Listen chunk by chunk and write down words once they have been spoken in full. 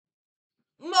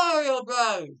you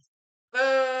guys?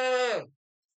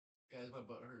 Guys, my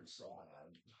butt hurts so bad.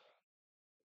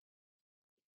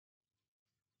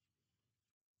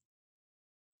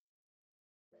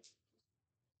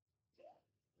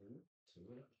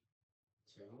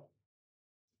 Two,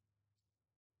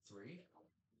 3,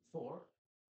 4,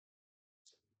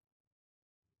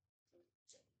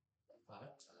 5.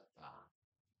 Ah.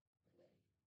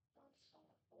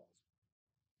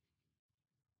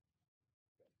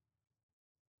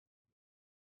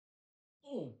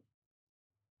 Oh.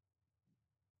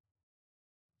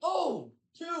 Oh,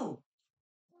 2.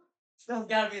 That's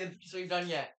gotta be the best we've done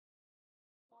yet.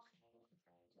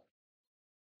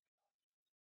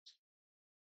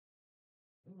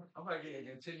 I'm gonna get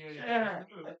continue.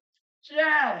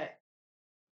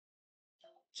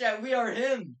 Chat, we are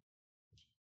him.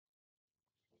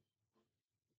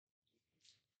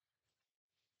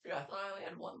 Yeah, I thought I only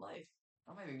had one life.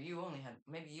 Or maybe you only had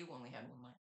one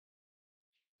life.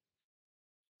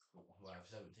 Well, I have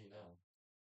 17 now.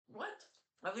 What?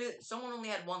 I believe someone only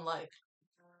had one life.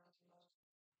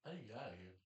 How do you get out of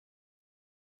here?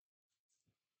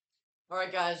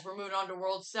 Alright guys, we're moving on to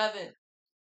World 7.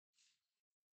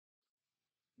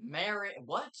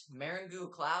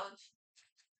 Maringu Clouds?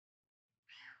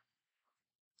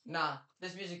 Nah,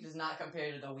 this music does not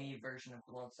compare to the Wii version of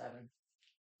World 7.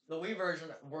 The Wii version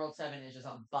of World 7 is just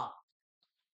a bop.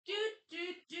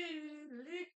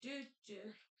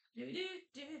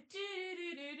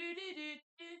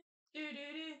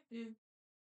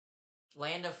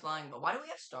 Land of Flying, but why do we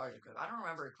have stars equipped? I don't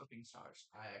remember equipping stars.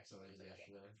 I accidentally did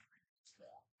yesterday.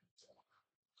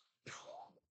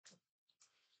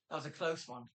 That was a close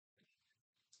one.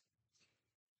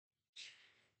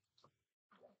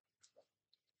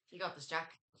 You got this,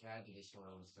 Jack. Yeah, I did this when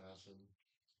I was Wisconsin.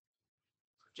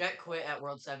 Jack quit at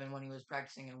World 7 when he was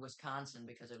practicing in Wisconsin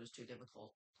because it was too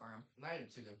difficult for him. Not even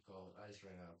too difficult. I just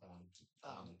ran out of time.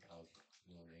 I was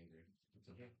a little angry.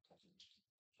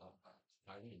 Oh,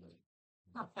 I need it.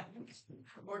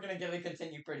 We're gonna get a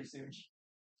continue pretty soon.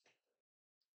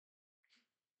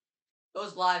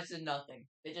 Those lives did nothing.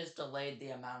 They just delayed the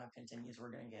amount of continues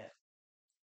we're gonna get.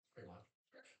 Pretty much.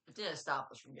 It didn't stop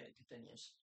us from getting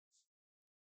continues.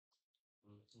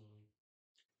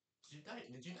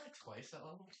 Did you die twice that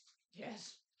level?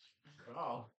 Yes.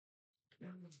 Oh.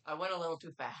 I went a little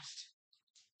too fast.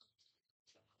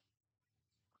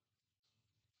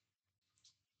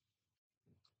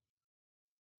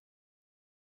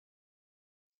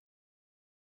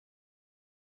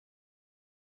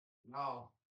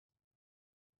 No.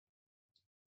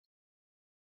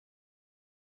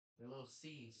 They're little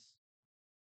C's.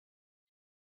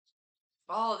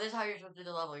 Oh, this is how you're supposed to do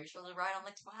the level. You're supposed to ride on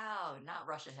the cloud, not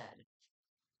rush ahead.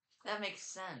 That makes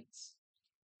sense.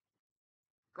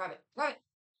 Grab it. Grab it.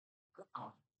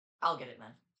 Oh, I'll get it,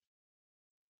 man.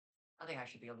 I think I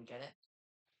should be able to get it.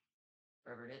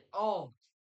 Wherever it is. Oh!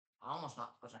 I almost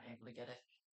wasn't able to get it.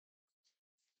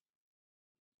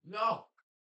 No!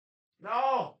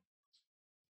 No!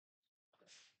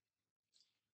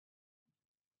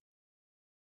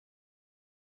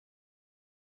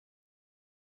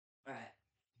 Alright.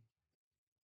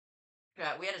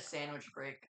 Yeah, we had a sandwich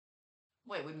break.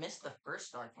 Wait, we missed the first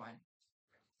start point.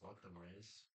 Fuck the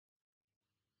race.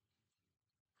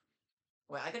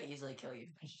 Wait, I could easily kill you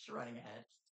by just running ahead.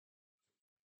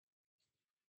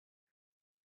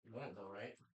 You won it though,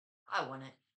 right? I won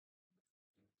it.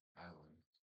 I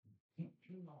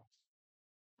won.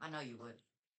 I know you would.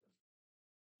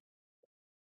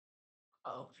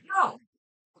 Uh-oh. No!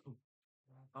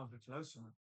 Oh, the close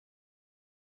one.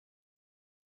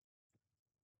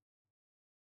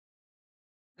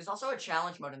 There's also a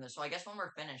challenge mode in this, so I guess when we're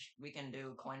finished, we can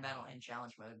do coin battle and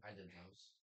challenge mode. I did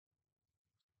those.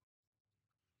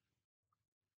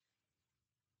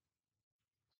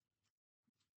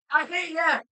 I hate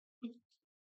that!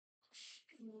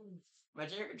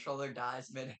 Imagine your controller dies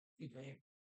mid-game.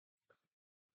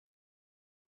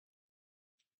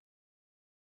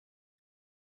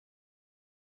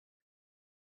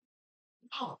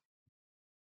 Oh!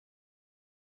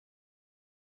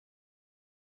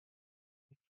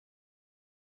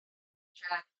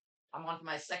 Chat. I'm on to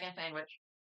my second sandwich.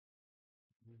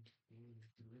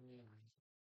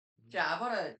 Yeah, I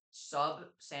bought a sub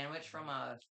sandwich from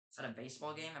at a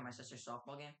baseball game at my sister's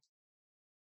softball game.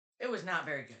 It was not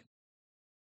very good.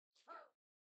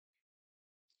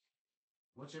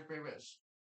 What's your favorite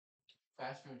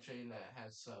fast food chain that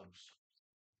has subs?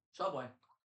 Subway.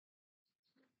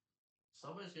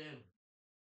 Subway's good.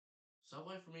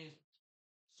 Subway for me is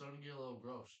starting to get a little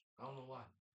gross. I don't know why.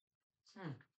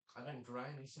 I've been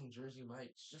grinding some Jersey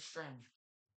Mike's. Just strange.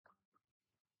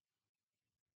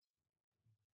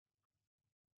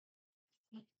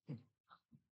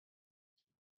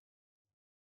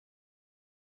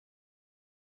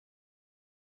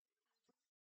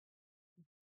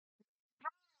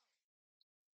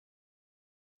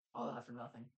 All that for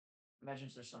nothing.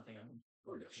 Imagine there's something on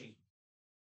poor Yoshi.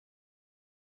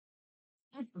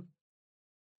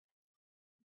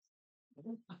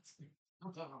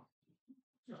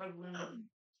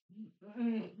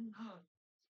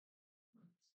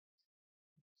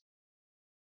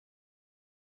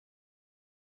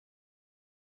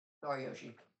 Sorry,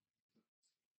 Yoshi.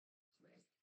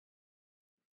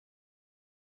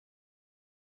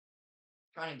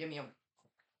 Trying to give me a.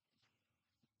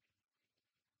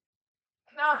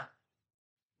 Ah!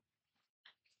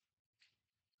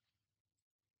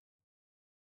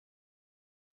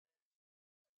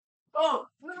 Oh!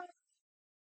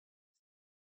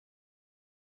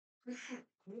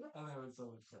 I'm having so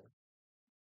much fun.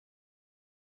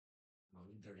 Oh,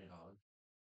 you dirty dog.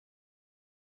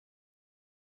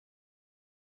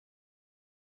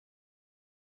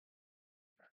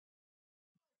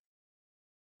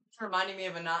 It's reminding me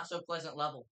of a not so pleasant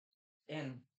level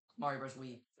in Mario Bros.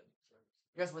 Wii.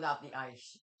 Just without the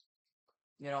ice.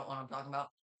 You know what I'm talking about?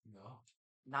 No.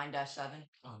 9-7.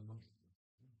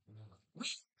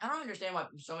 I don't understand why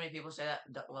so many people say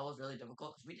that level is really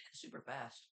difficult because we did it super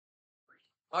fast.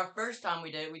 Our first time we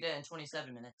did it in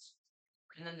 27 minutes.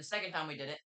 And then the second time we did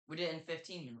it in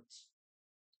 15 minutes.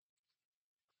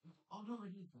 Oh no, I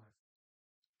need that.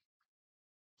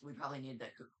 We probably need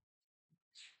that.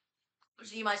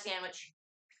 See my sandwich.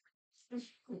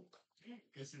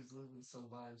 Guess who's losing some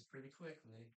lives pretty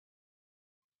quickly.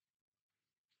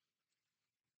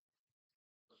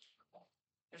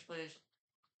 Yes, please.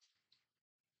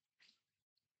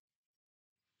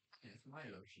 It's my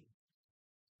Yoshi.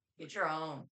 Get your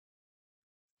own.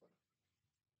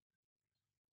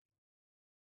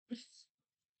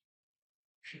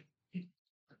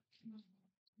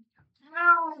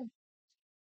 No!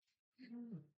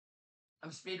 I'm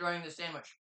speedrunning the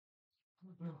sandwich.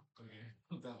 Okay,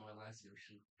 that my last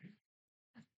Yoshi.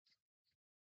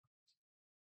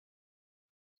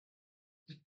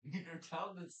 You're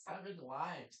down to 7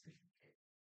 lives.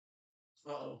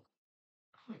 Uh-oh.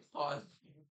 Pause.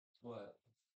 What?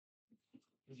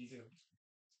 What did you do?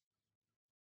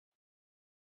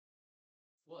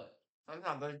 What? I'm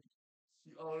not good.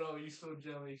 Oh no, you so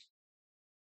jelly.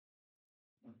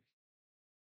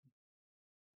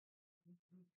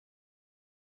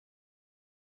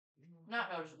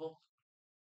 Not noticeable.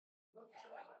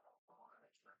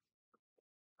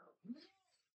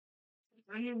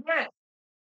 What you get?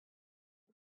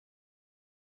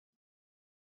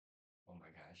 Oh my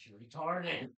gosh, you're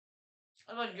retarded.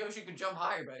 I thought Yoshi could jump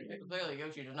higher, but clearly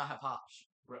Yoshi does not have hops.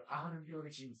 We're out of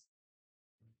Yoshis.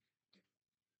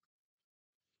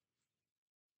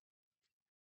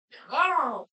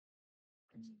 Oh!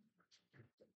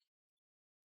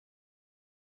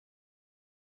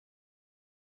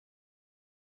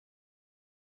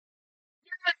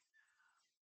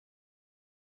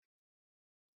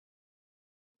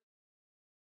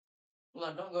 Hold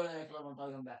on, don't go to the next level until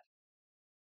I come back.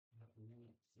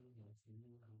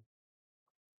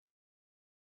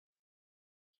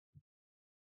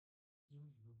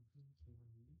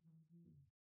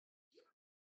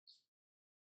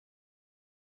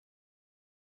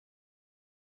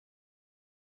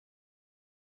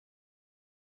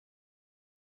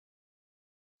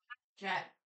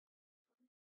 Chat.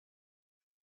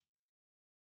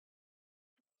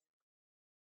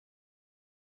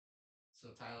 So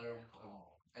Tyler,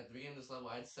 at the beginning of this level,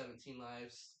 I had 17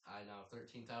 lives. I now have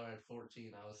 13. Tyler had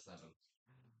 14. I was 7.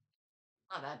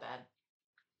 Not that bad.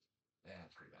 Yeah,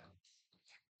 it's pretty bad.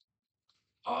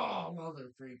 Oh, mother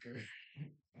freaker.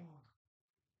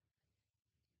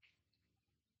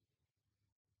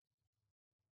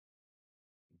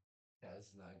 Yeah, this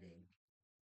is not good.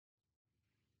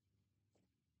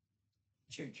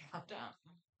 Should drop down.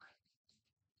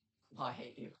 Oh, I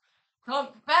hate you. Come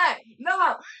back!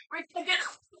 No! We can get.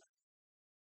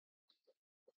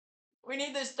 We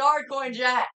need the star coin,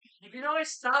 Jack. You're always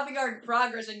stopping our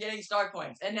progress in getting star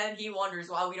coins, and then he wonders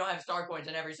why we don't have star coins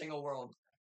in every single world.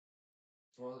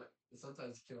 Well,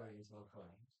 sometimes killing is not fun.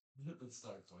 The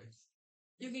star coins.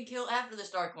 You can kill after the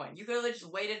star coin. You could have just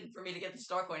waited for me to get the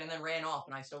star coin and then ran off,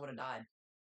 and I still would have died.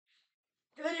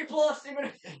 And then you pull a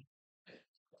stupid.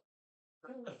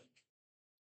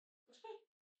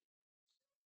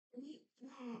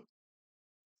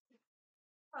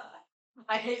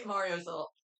 I hate Mario so.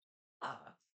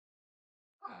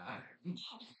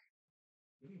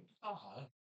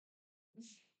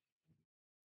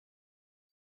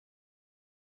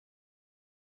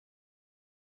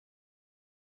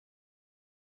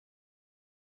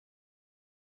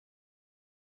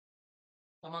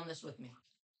 Come on this with me.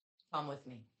 Come with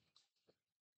me.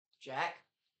 Jack?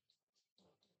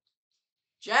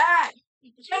 Jack!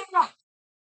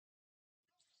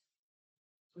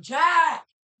 Jack!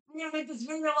 I'm gonna make this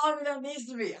video longer than it needs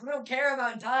to be. I don't care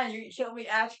about time. You can show me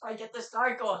action if I get the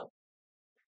start going.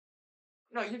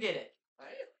 No, you get it.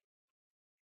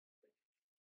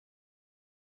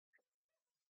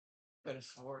 Could have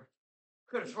swore.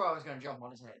 Could have swore I was gonna jump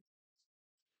on his head.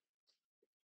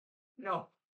 No.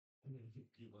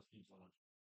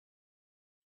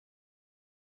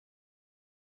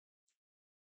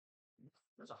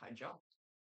 There's a high jump.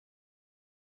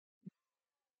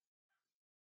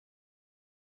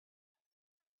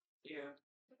 Yeah.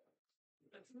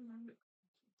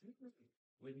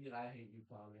 When did I hate you,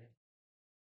 Connor?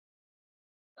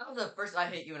 That was the first I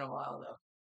hate you in a while, though.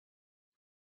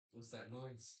 What's that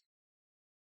noise?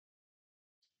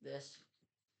 This.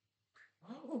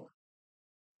 Oh.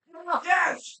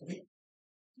 Yes!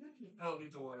 I don't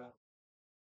need to worry out.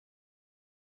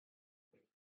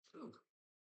 Ooh.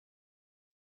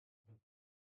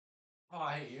 Oh,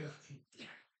 I hate you.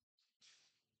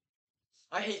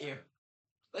 I hate you.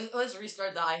 Let's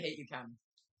restart the I hate you count.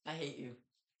 I hate you.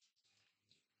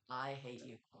 I hate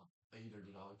you. I either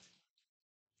dog.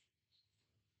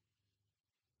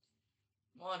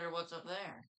 Wonder what's up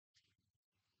there.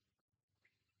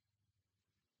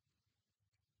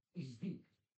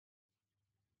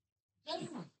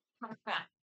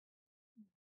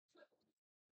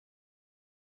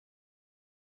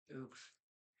 Oops.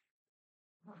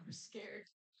 I'm scared.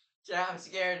 Yeah, I'm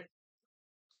scared.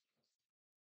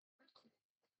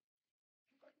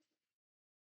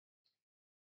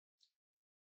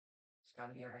 It's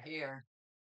gotta be over here.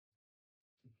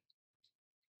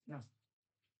 No.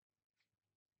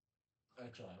 I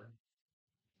tried.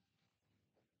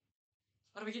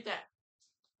 How do we get that?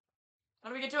 How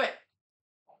do we get to it?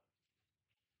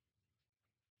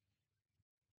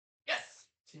 Yes!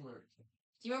 Teamwork.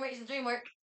 Teamwork makes the dream work.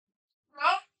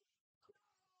 No.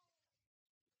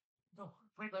 No.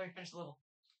 Wait, let me finish a little.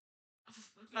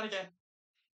 Not again.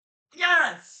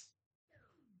 Yes!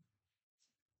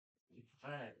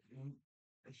 Alright.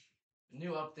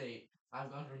 New update.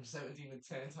 I've gone from 17 to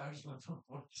 10 times, gone from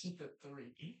 14 to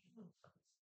 3.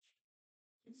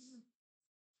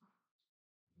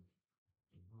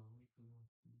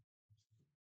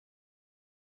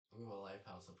 We have a life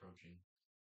house approaching.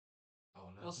 Oh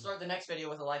no. We'll start the next video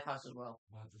with a life house as well.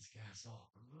 Not this castle.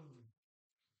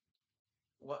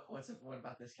 What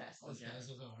about this castle? This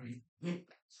castle's already.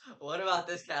 What about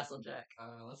this castle, Jack?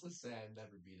 Let's just say I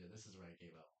never beat it. This is where I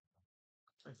gave up.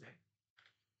 Okay.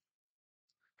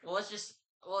 Well,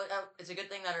 it's a good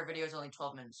thing that our video is only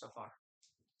 12 minutes so far.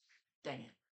 Dang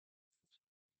it.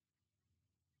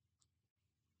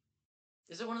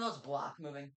 Is it one of those block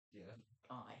moving? Yeah.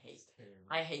 Oh,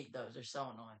 I hate those. They're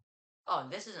so annoying. Oh,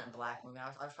 this isn't black moving. I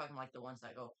was talking like the ones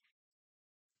that go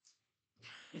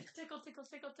tickle, tickle,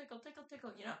 tickle, tickle, tickle,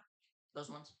 tickle. You know, those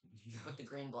ones with the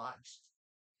green blocks.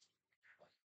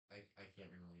 I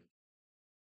can't remember.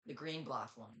 The green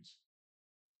block ones.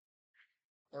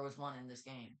 There was one in this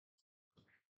game.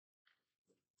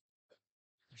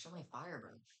 There's so many fire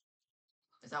birds.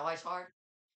 Is that why it's hard?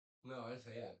 No, I just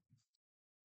hate it.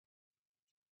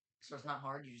 So it's not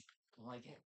hard, you just don't like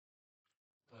it?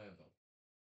 I don't.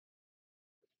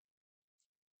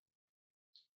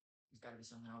 There's gotta be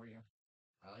something over here.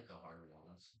 I like the harder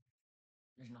ones.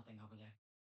 There's nothing over there.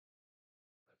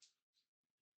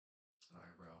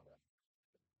 Alright, bro.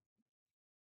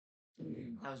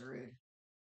 That was rude.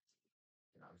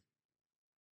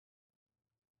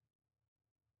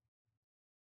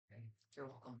 You're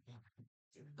welcome.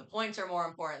 The points are more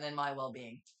important than my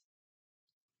well-being.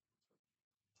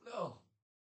 No.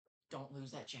 Don't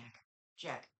lose that, Jack.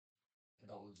 Jack.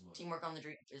 Don't lose what? Teamwork on the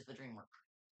dream is the dream work.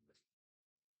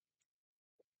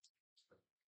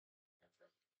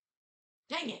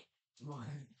 Dang it! What?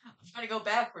 I'm trying to go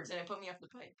backwards and it put me off the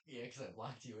pipe. Yeah, because I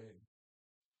blocked you in.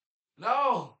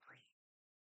 No!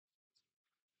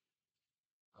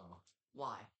 Oh.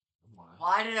 Why?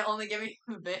 Why did it only give me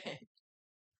a bit?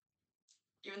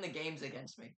 Even the game's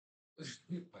against me.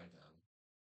 Find out.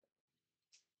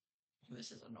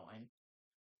 This is annoying.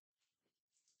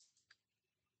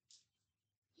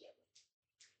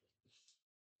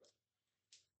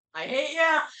 I hate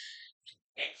you!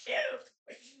 It's you!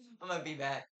 I'm gonna be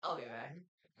back. I'll be back.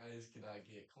 I just cannot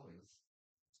get coins.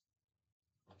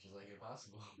 Which is like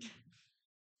impossible.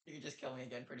 You can just kill me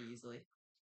again pretty easily.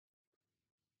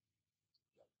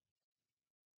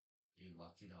 You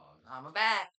lucky dog. I'm a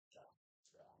bat.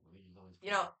 You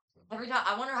know, every time,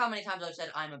 I wonder how many times I've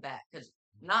said I'm a bat, because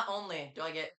not only do I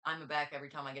get I'm a back every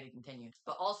time I get a continue,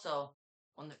 but also,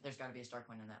 there's got to be a star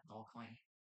coin in that ball coin.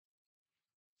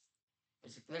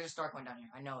 There's a star coin down here.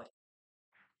 I know it.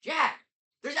 Jack!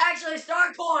 There's actually a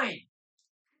star coin!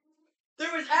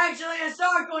 There was actually a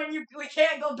star coin! We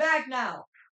can't go back now!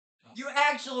 You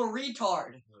actual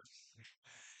retard!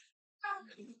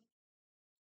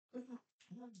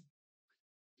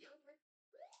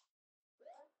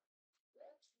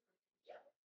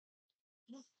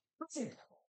 Listen!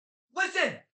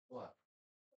 Listen! What?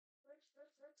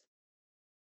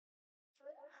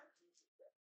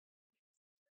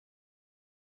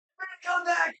 Come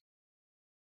back!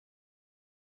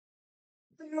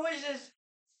 The noises!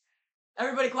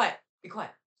 Everybody quiet! Be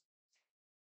quiet.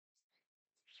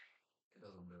 It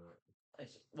doesn't do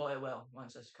it. Well, it will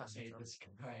once it's custom. This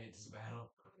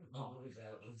battle.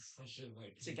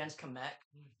 It's against Kamek?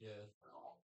 Yeah.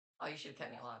 Oh, you should have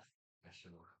kept me alive. I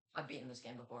should have. I've beaten this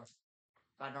game before.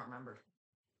 But I don't remember.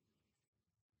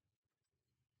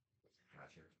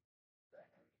 Gotcha.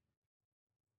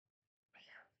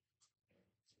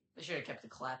 They should have kept the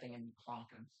clapping and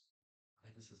honking. I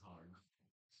think this is hard.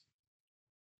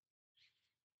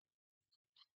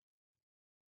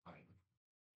 Fine.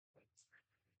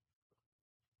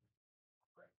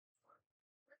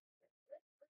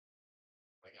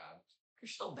 My God. You're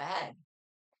so bad.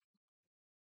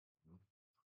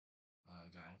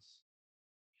 Guys.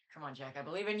 Come on, Jack. I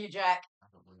believe in you, Jack. I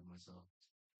don't believe in myself.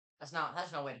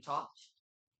 That's no way to talk.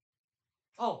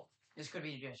 Oh, this could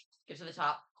be just get to the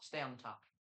top, stay on the top.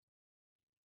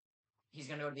 He's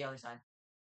gonna go to the other side.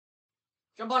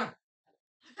 Jump on him.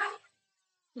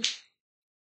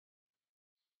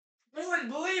 No one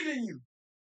believe in you.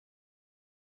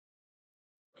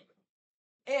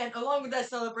 And along with that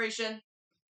celebration,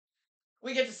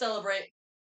 we get to celebrate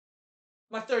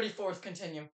my 34th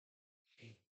continue.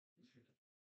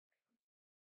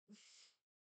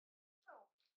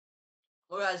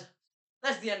 Well, guys,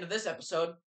 that's the end of this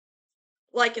episode.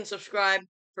 Like and subscribe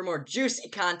for more juicy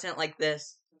content like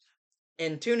this.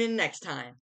 And tune in next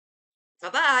time.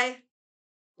 Bye-bye.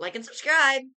 Like and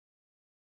subscribe.